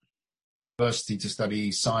university to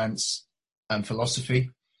study science and philosophy.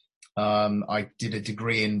 I did a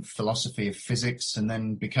degree in philosophy of physics and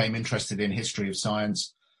then became interested in history of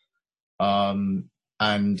science. And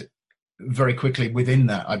very quickly within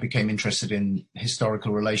that, I became interested in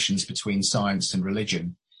historical relations between science and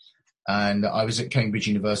religion. And I was at Cambridge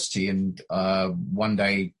University, and one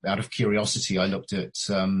day, out of curiosity, I looked at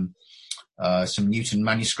some Newton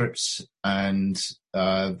manuscripts, and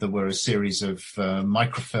there were a series of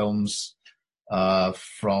microfilms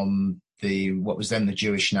from what was then the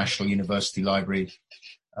Jewish National University Library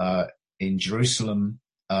in Jerusalem.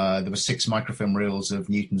 There were 6 microfilm reels of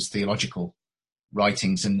Newton's theological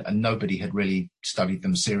writings, and nobody had really studied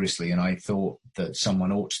them seriously, and I thought that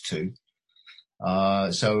someone ought to.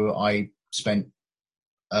 So I spent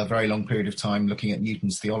a very long period of time looking at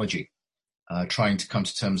Newton's theology, trying to come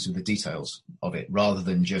to terms with the details of it, rather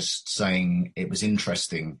than just saying it was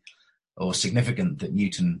interesting or significant that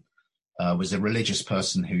Newton was a religious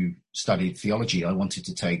person who studied theology. I wanted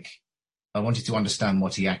to understand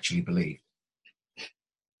what he actually believed.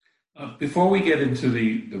 Before we get into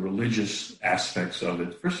the religious aspects of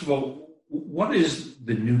it, first of all, what is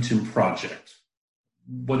the Newton Project?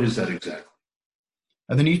 What is that exactly?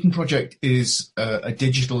 The Newton Project is a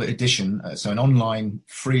digital edition, so an online,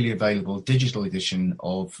 freely available digital edition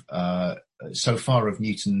of, so far, of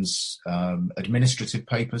Newton's administrative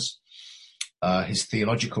papers, his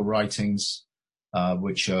theological writings,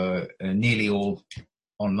 which are nearly all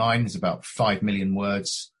online. There's about 5 million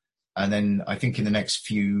words. And then I think in the next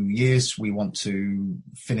few years, we want to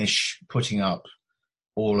finish putting up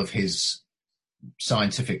all of his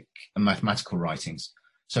scientific and mathematical writings.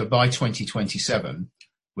 So by 2027,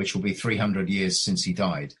 which will be 300 years since he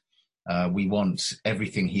died, we want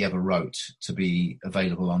everything he ever wrote to be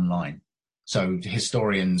available online. So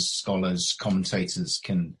historians, scholars, commentators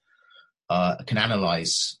can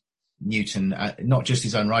analyze Newton, not just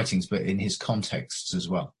his own writings, but in his contexts as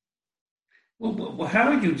well. Well,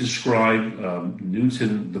 how would you describe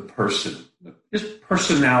Newton the person, just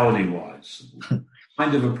personality-wise?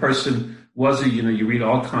 Kind of a person was he? You read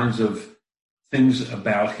all kinds of things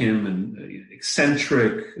about him, and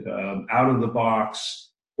eccentric, out of the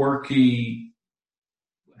box, quirky.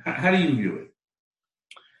 How do you view it?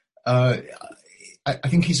 I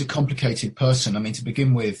think he's a complicated person. I mean, to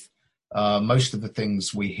begin with, most of the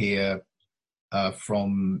things we hear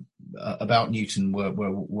about Newton were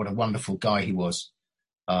what a wonderful guy he was.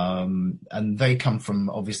 And they come from,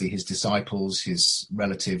 obviously, his disciples, his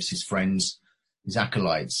relatives, his friends, his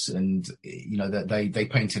acolytes. And, they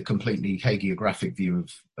paint a completely hagiographic view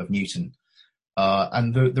of Newton.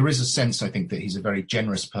 And there is a sense, I think, that he's a very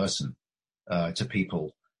generous person to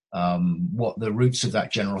people. What the roots of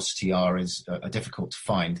that generosity are difficult to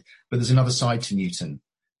find. But there's another side to Newton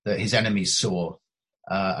that his enemies saw.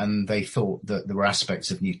 And they thought that there were aspects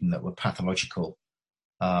of Newton that were pathological,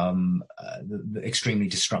 extremely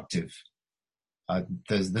destructive.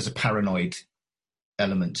 There's a paranoid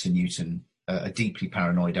element to Newton, a deeply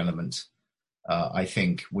paranoid element, I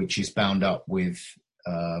think, which is bound up with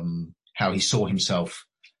how he saw himself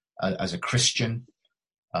as a Christian,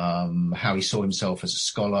 how he saw himself as a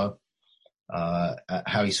scholar,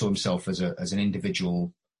 how he saw himself as an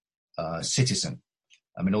individual citizen.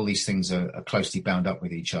 I mean, all these things are closely bound up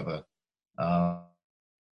with each other.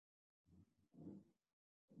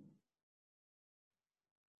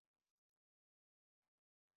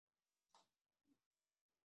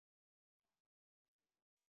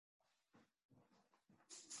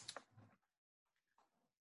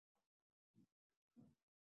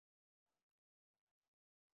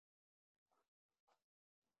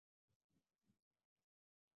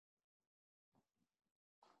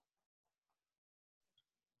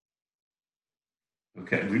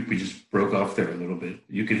 Okay, we just broke off there a little bit.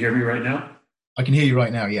 You can hear me right now? I can hear you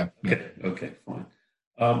right now, yeah. Okay, fine.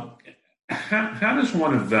 How does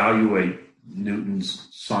one evaluate Newton's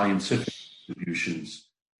scientific contributions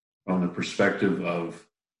from the perspective of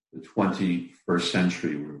the 21st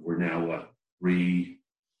century? We're now, what,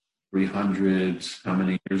 300, how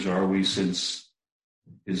many years are we since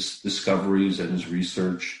his discoveries and his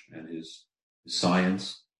research and his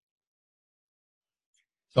science?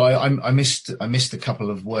 So I missed a couple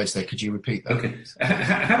of words there. Could you repeat that? Okay.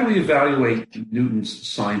 How do we evaluate Newton's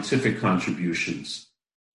scientific contributions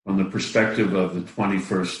from the perspective of the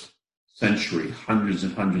 21st century, hundreds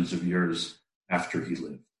and hundreds of years after he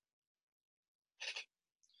lived?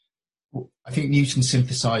 Well, I think Newton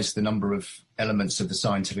synthesized the number of elements of the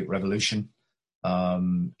scientific revolution.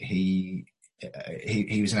 He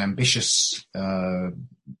was an ambitious,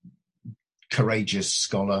 courageous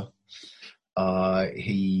scholar.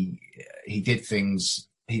 He did things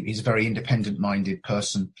he's a very independent-minded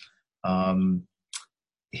person. As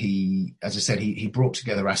I said, he brought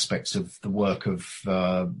together aspects of the work of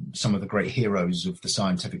some of the great heroes of the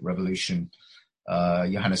scientific revolution,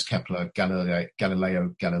 Johannes Kepler, Galileo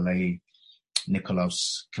Galilei,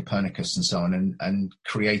 Nicolaus Copernicus, and so on, and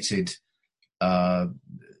created,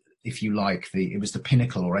 if you like, it was the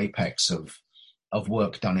pinnacle or apex of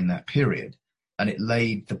work done in that period. And it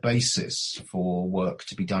laid the basis for work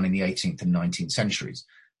to be done in the 18th and 19th centuries.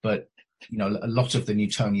 But, a lot of the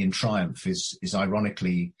Newtonian triumph is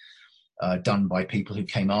ironically done by people who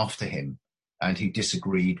came after him and who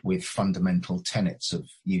disagreed with fundamental tenets of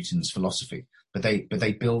Newton's philosophy. But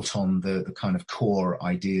they built on the kind of core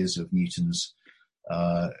ideas of Newton's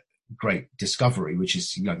great discovery, which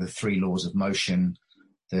is, the three laws of motion,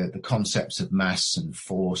 the concepts of mass and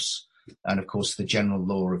force, and of course the general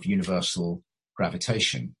law of universal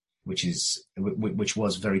gravitation, which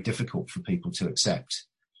was very difficult for people to accept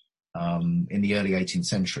in the early 18th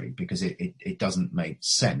century, because it doesn't make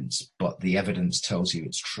sense, but the evidence tells you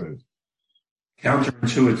it's true.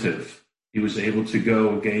 Counterintuitive. He was able to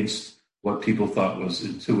go against what people thought was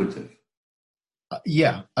intuitive.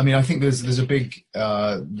 Yeah, I think there's a big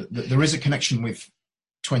there is a connection with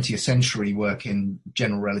 20th century work in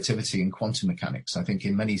general relativity and quantum mechanics. I think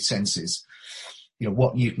in many senses,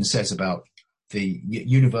 what Newton says about the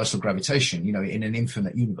universal gravitation, in an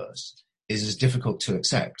infinite universe, is as difficult to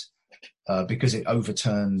accept because it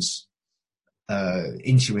overturns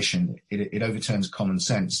intuition, it overturns common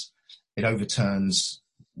sense, it overturns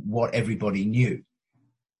what everybody knew.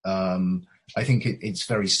 I think it's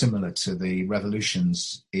very similar to the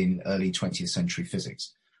revolutions in early 20th century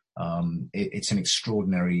physics. It's an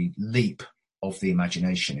extraordinary leap of the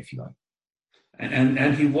imagination, if you like.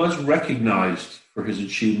 And he was recognized for his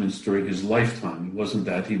achievements during his lifetime. It wasn't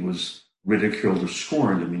that he was ridiculed or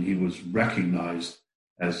scorned. He was recognized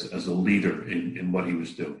as a leader in what he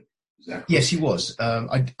was doing. Is that correct? Yes, he was.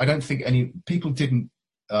 I don't think any people didn't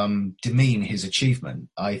demean his achievement.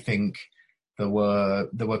 I think there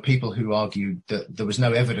were people who argued that there was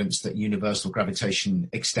no evidence that universal gravitation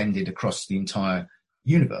extended across the entire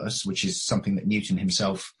universe, which is something that Newton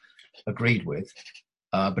himself agreed with.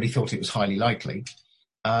 But he thought it was highly likely.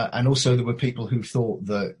 And also there were people who thought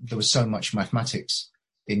that there was so much mathematics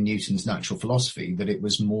in Newton's natural philosophy that it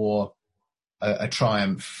was more a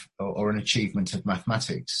triumph or an achievement of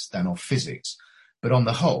mathematics than of physics. But on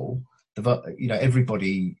the whole,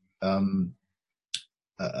 everybody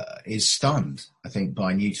is stunned, I think,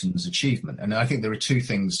 by Newton's achievement. And I think there are two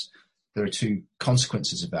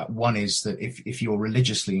consequences of that. One is that if you're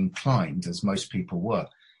religiously inclined, as most people were,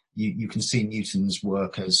 you can see Newton's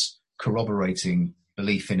work as corroborating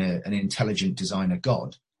belief in an intelligent designer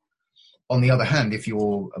God. On the other hand, if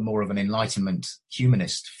you're more of an Enlightenment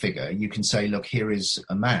humanist figure, you can say, look, here is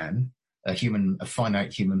a man, a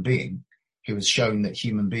finite human being, who has shown that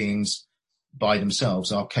human beings by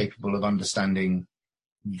themselves are capable of understanding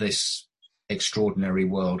this extraordinary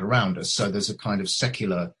world around us. So there's a kind of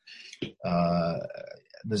secular,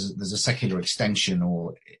 there's a secular extension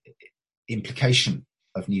or implication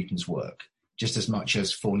of Newton's work, just as much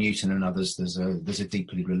as for Newton and others, there's a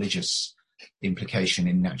deeply religious implication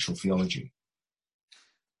in natural theology.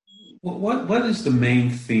 What is the main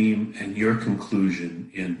theme and your conclusion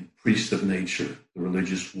in Priest of Nature, the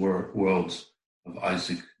religious worlds of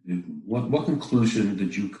Isaac Newton? What conclusion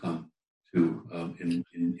did you come to in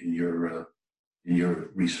your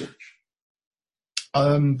research?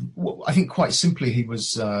 I think quite simply, he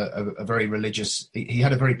was a very religious. He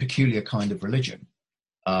had a very peculiar kind of religion.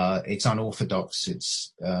 It's unorthodox.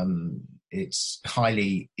 It's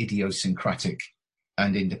highly idiosyncratic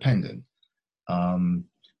and independent.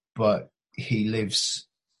 But he lives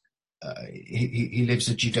he lives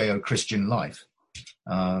a Judeo-Christian life,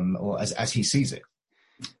 or as he sees it,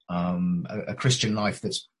 a Christian life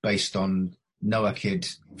that's based on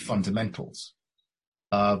Noachic fundamentals.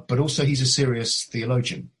 But also he's a serious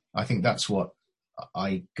theologian. I think that's what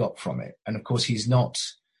I got from it. And of course, he was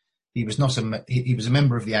a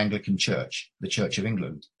member of the Anglican Church, the Church of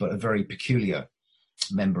England, but a very peculiar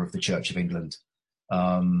member of the Church of England.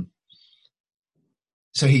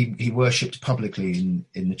 So he worshipped publicly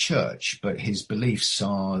in the church, but his beliefs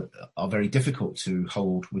are very difficult to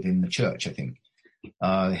hold within the church, I think.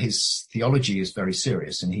 His theology is very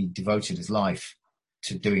serious, and he devoted his life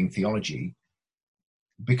to doing theology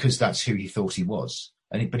because that's who he thought he was.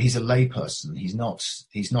 But he's a lay person. He's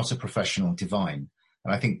not a professional divine.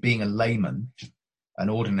 And I think being a layman, an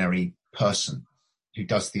ordinary person who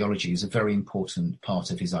does theology, is a very important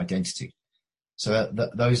part of his identity. So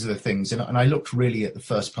those are the things. And I looked really at the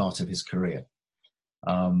first part of his career.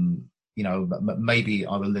 maybe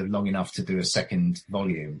I will live long enough to do a second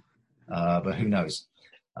volume, but who knows?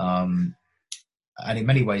 And in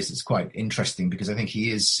many ways, it's quite interesting because I think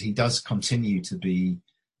he does continue to be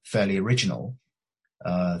fairly original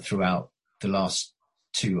throughout the last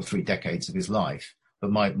 2 or 3 decades of his life.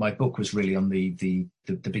 But my book was really on the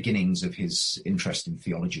beginnings of his interest in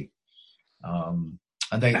theology. And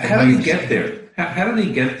how did he get there? How did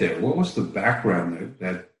he get there? What was the background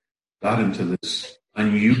that got him to this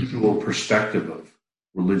unusual perspective of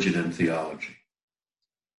religion and theology?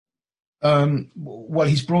 Well,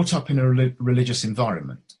 he's brought up in a religious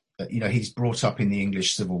environment. He's brought up in the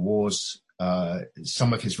English Civil Wars.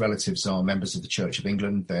 Some of his relatives are members of the Church of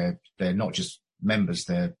England. They're not just members;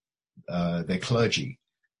 they're clergy.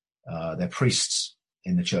 They're priests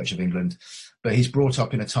in the Church of England. But he's brought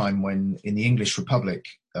up in a time when, in the English Republic,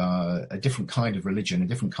 a different kind of religion, a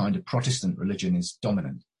different kind of Protestant religion, is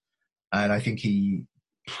dominant. And I think he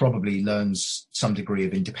probably learns some degree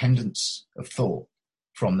of independence of thought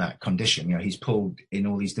from that condition. He's pulled in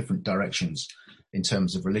all these different directions in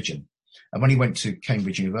terms of religion. And when he went to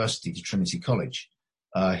Cambridge University, to Trinity College,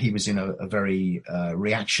 he was in a very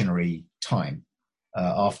reactionary time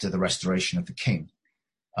after the restoration of the king.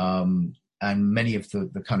 And many of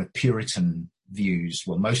the kind of Puritan views,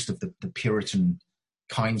 well, most of the Puritan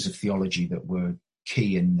kinds of theology that were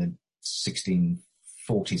key in the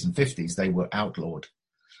 1640s and 50s, they were outlawed.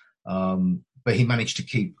 But he managed to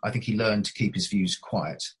he learned to keep his views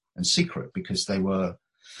quiet and secret because they were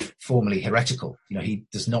formally heretical. He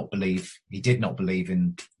did not believe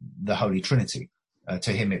in the Holy Trinity.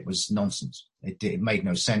 To him, it was nonsense. It made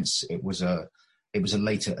no sense. It was a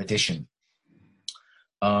later addition.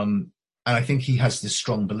 And I think he has this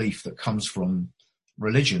strong belief that comes from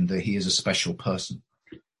religion that he is a special person.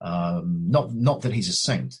 Not that he's a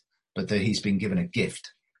saint, but that he's been given a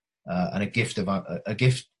gift, and a gift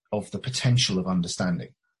of the potential of understanding.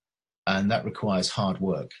 And that requires hard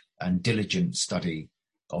work and diligent study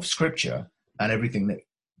of Scripture and everything that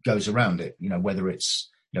goes around it, whether it's,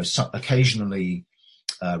 occasionally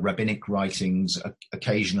rabbinic writings,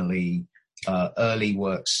 occasionally early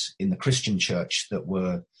works in the Christian church that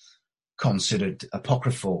were considered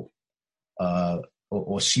apocryphal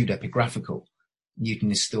or pseudepigraphical.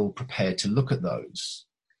 Newton is still prepared to look at those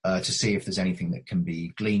to see if there's anything that can be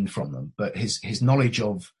gleaned from them. But his knowledge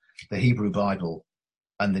of the Hebrew Bible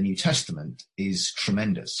and the New Testament is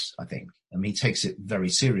tremendous, I think. He takes it very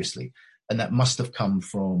seriously. And that must have come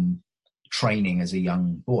from training as a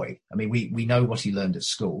young boy. We know what he learned at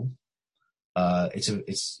school.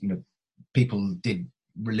 People did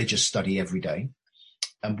religious study every day.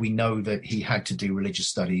 And we know that he had to do religious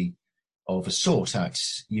study of a sort at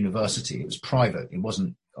university. It was private. It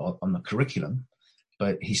wasn't on the curriculum,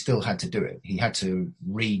 but he still had to do it. He had to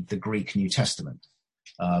read the Greek New Testament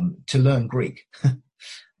to learn Greek.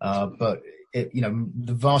 But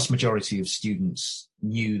the vast majority of students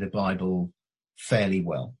knew the Bible fairly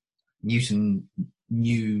well. Newton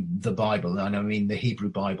knew the Bible, and I mean the Hebrew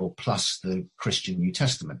Bible plus the Christian New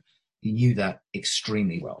Testament. He knew that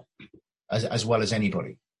extremely well, as well as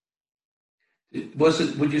anybody.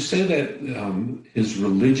 Would you say that his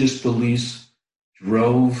religious beliefs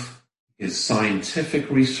drove his scientific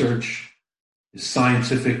research? His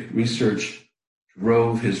scientific research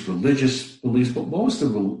drove his religious beliefs, but what was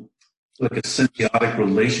like a symbiotic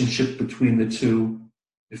relationship between the two,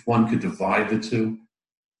 if one could divide the two?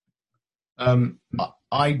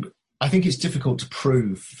 I think it's difficult to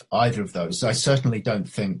prove either of those. I certainly don't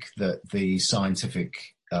think that his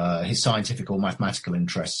scientific or mathematical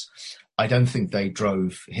interests, I don't think they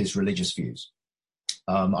drove his religious views.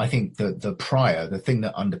 I think that the thing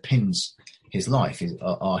that underpins his life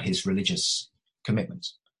are his religious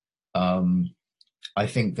commitments. I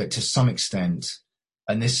think that to some extent,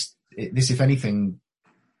 and this if anything,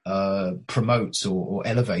 promotes or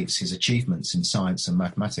elevates his achievements in science and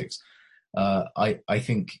mathematics. I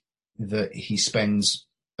think that he spends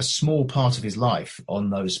a small part of his life on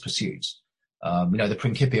those pursuits. The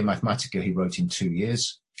Principia Mathematica he wrote in 2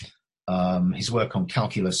 years. His work on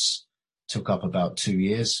calculus took up about 2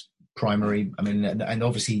 years, primary. And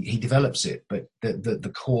obviously he develops it, but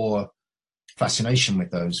the core fascination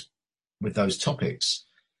with those topics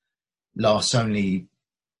lasts only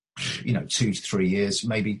 2 to 3 years,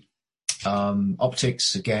 maybe.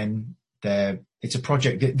 Optics, again, it's a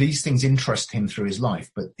project. These things interest him through his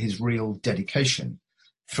life, but his real dedication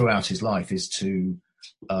throughout his life is to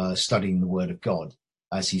studying the Word of God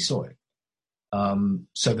as he saw it.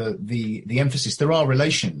 So the emphasis, there are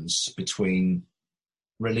relations between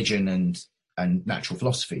religion and natural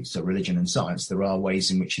philosophy, so religion and science. There are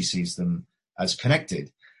ways in which he sees them as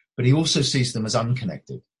connected, but he also sees them as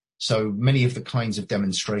unconnected. So many of the kinds of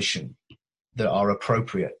demonstration that are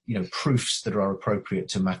appropriate, proofs that are appropriate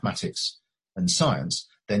to mathematics and science,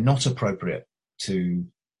 they're not appropriate to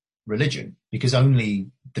religion, because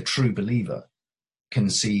only the true believer can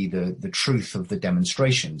see the truth of the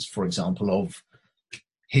demonstrations, for example, of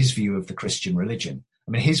his view of the Christian religion.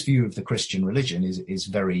 I mean, his view of the Christian religion is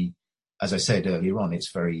very, as I said earlier on,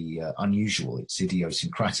 it's very unusual. It's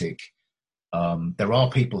idiosyncratic. There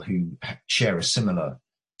are people who share a similar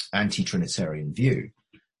anti-Trinitarian view,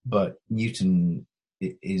 but Newton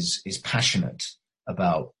is passionate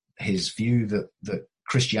about his view that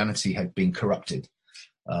Christianity had been corrupted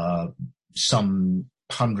some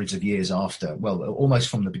hundreds of years after, well, almost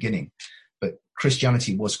from the beginning. But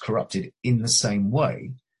Christianity was corrupted in the same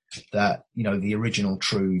way that, the original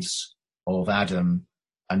truths of Adam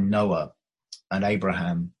and Noah and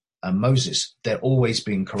Abraham and Moses, they're always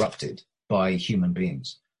being corrupted by human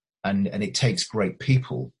beings. And it takes great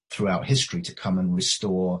people throughout history to come and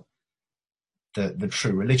restore the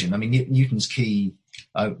true religion. I mean, Newton's key,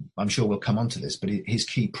 I'm sure we'll come on to this, but his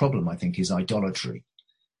key problem, I think, is idolatry.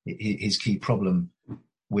 His key problem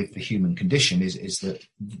with the human condition is that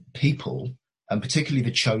people, and particularly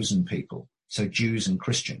the chosen people, so Jews and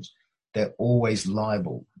Christians, they're always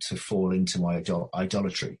liable to fall into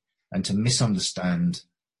idolatry and to misunderstand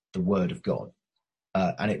the word of God.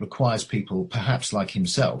 And it requires people, perhaps like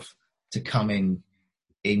himself, to come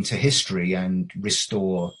into history and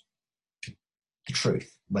restore the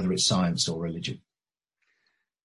truth, whether it's science or religion.